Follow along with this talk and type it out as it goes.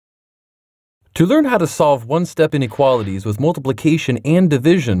To learn how to solve one-step inequalities with multiplication and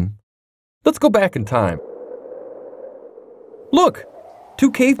division, let's go back in time. Look! 2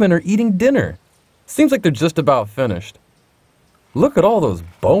 cavemen are eating dinner. Seems like they're just about finished. Look at all those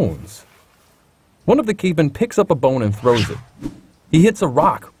bones. One of the cavemen picks up a bone and throws it. He hits a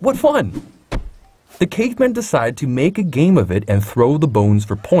rock. What fun! The cavemen decide to make a game of it and throw the bones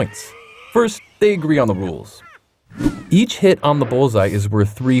for points. First, they agree on the rules. Each hit on the bullseye is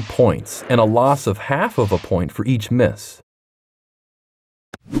worth 3 points, and a loss of half of a point for each miss.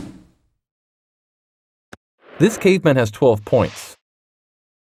 This caveman has 12 points.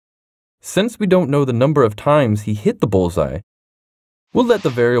 Since we don't know the number of times he hit the bullseye, we'll let the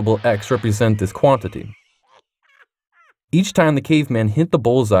variable x represent this quantity. Each time the caveman hit the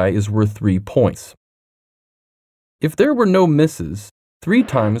bullseye is worth 3 points. If there were no misses, 3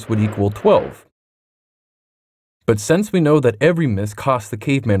 times would equal 12. But since we know that every miss costs the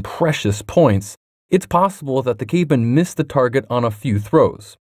caveman precious points, it's possible that the caveman missed the target on a few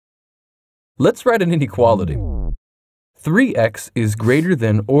throws. Let's write an inequality. 3x is greater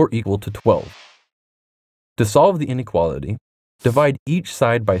than or equal to 12. To solve the inequality, divide each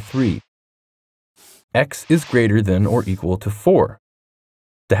side by 3. X is greater than or equal to 4.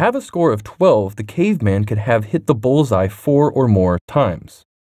 To have a score of 12, the caveman could have hit the bullseye 4 or more times.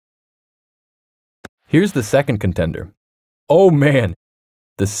 Here's the second contender. Oh man!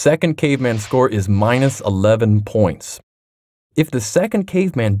 The second caveman score is minus 11 points. If the second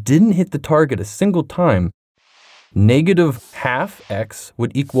caveman didn't hit the target a single time, negative half x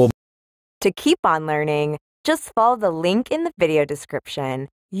would equal. To keep on learning, just follow the link in the video description.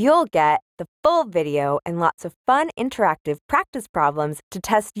 You'll get the full video and lots of fun interactive practice problems to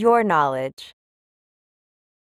test your knowledge.